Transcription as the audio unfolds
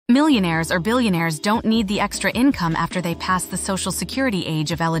Millionaires or billionaires don't need the extra income after they pass the Social Security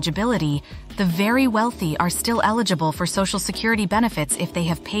age of eligibility. The very wealthy are still eligible for Social Security benefits if they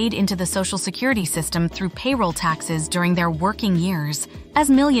have paid into the Social Security system through payroll taxes during their working years. As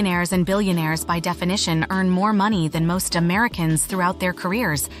millionaires and billionaires by definition earn more money than most Americans throughout their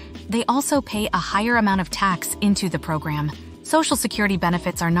careers, they also pay a higher amount of tax into the program. Social Security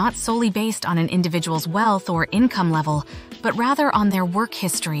benefits are not solely based on an individual's wealth or income level, but rather on their work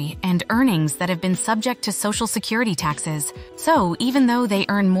history and earnings that have been subject to Social Security taxes. So, even though they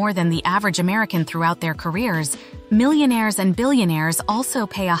earn more than the average American throughout their careers, millionaires and billionaires also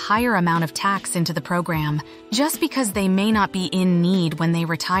pay a higher amount of tax into the program. Just because they may not be in need when they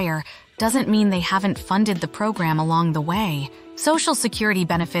retire doesn't mean they haven't funded the program along the way. Social Security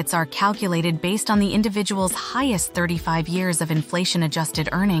benefits are calculated based on the individual's highest 35 years of inflation-adjusted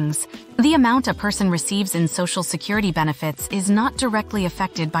earnings. The amount a person receives in Social Security benefits is not directly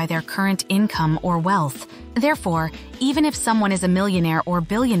affected by their current income or wealth. Therefore, even if someone is a millionaire or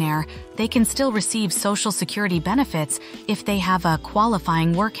billionaire, they can still receive Social Security benefits if they have a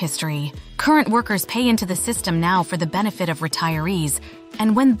qualifying work history. Current workers pay into the system now for the benefit of retirees,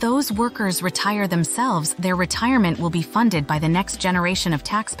 and when those workers retire themselves, their retirement will be funded by the next generation of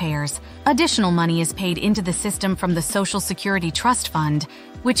taxpayers. Additional money is paid into the system from the Social Security Trust Fund,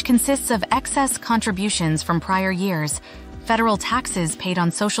 which consists of excess contributions from prior years, federal taxes paid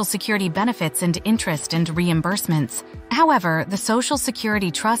on Social Security benefits, and interest and reimbursements. However, the Social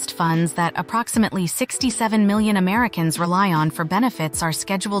Security Trust funds that approximately 67 million Americans rely on for benefits are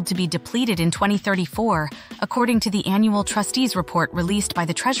scheduled to be depleted in 2034, according to the annual trustees report released by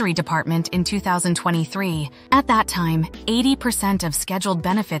the Treasury Department in 2023. At that time, 80% of scheduled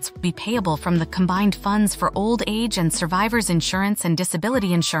benefits will be payable from the combined funds for old age and survivors insurance and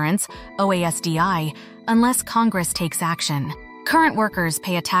disability insurance, OASDI, unless Congress takes action. Current workers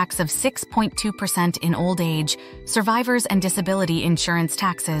pay a tax of 6.2% in old age, survivors and disability insurance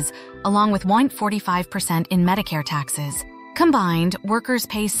taxes, along with 0.45% in Medicare taxes. Combined, workers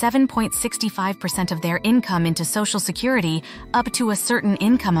pay 7.65% of their income into Social Security up to a certain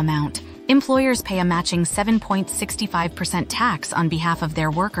income amount. Employers pay a matching 7.65% tax on behalf of their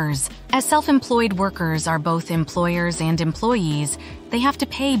workers. As self-employed workers are both employers and employees, they have to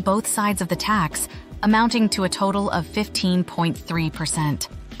pay both sides of the tax, amounting to a total of 15.3%.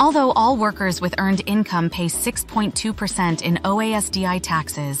 Although all workers with earned income pay 6.2% in OASDI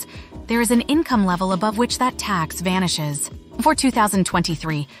taxes, there is an income level above which that tax vanishes. For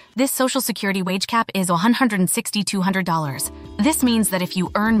 2023, this Social Security wage cap is $160,200. This means that if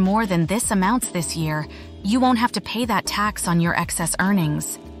you earn more than this amount this year, you won't have to pay that tax on your excess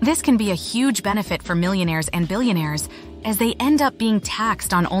earnings. This can be a huge benefit for millionaires and billionaires, as they end up being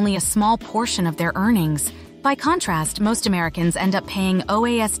taxed on only a small portion of their earnings. By contrast, most Americans end up paying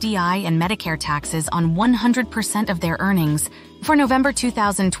OASDI and Medicare taxes on 100% of their earnings. For November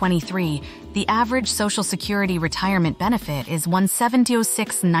 2023, the average Social Security retirement benefit is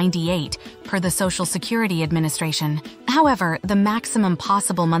 $176.98 per the Social Security Administration. However, the maximum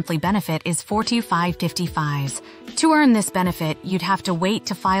possible monthly benefit is $45.55. To earn this benefit, you'd have to wait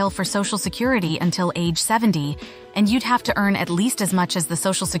to file for Social Security until age 70, and you'd have to earn at least as much as the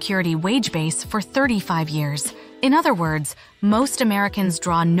Social Security wage base for 35 years. In other words, most Americans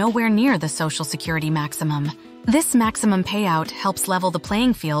draw nowhere near the Social Security maximum. This maximum payout helps level the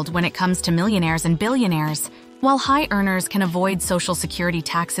playing field when it comes to millionaires and billionaires. While high earners can avoid Social Security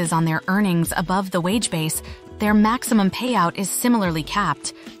taxes on their earnings above the wage base, their maximum payout is similarly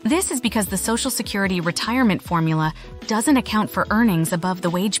capped. This is because the Social Security retirement formula doesn't account for earnings above the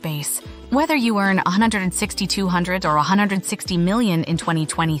wage base. Whether you earn $160,200 or $160 million in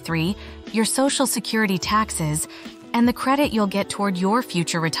 2023, your Social Security taxes and the credit you'll get toward your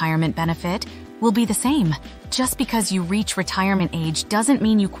future retirement benefit will be the same. Just because you reach retirement age doesn't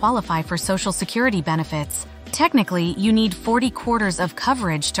mean you qualify for Social Security benefits. Technically, you need 40 quarters of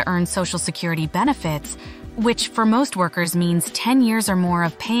coverage to earn Social Security benefits, which for most workers means 10 years or more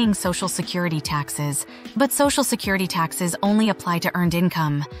of paying Social Security taxes. But Social Security taxes only apply to earned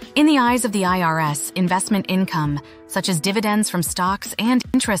income. In the eyes of the IRS, investment income, such as dividends from stocks and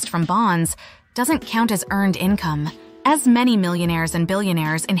interest from bonds, doesn't count as earned income. As many millionaires and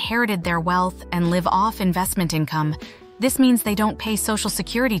billionaires inherited their wealth and live off investment income, this means they don't pay Social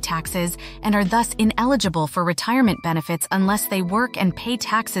Security taxes and are thus ineligible for retirement benefits unless they work and pay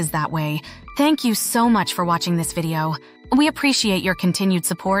taxes that way. Thank you so much for watching this video. We appreciate your continued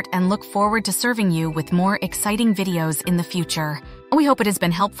support and look forward to serving you with more exciting videos in the future. We hope it has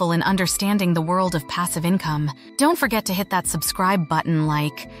been helpful in understanding the world of passive income. Don't forget to hit that subscribe button,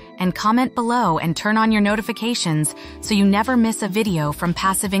 and comment below and turn on your notifications so you never miss a video from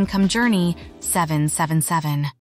Passive Income Journey 777.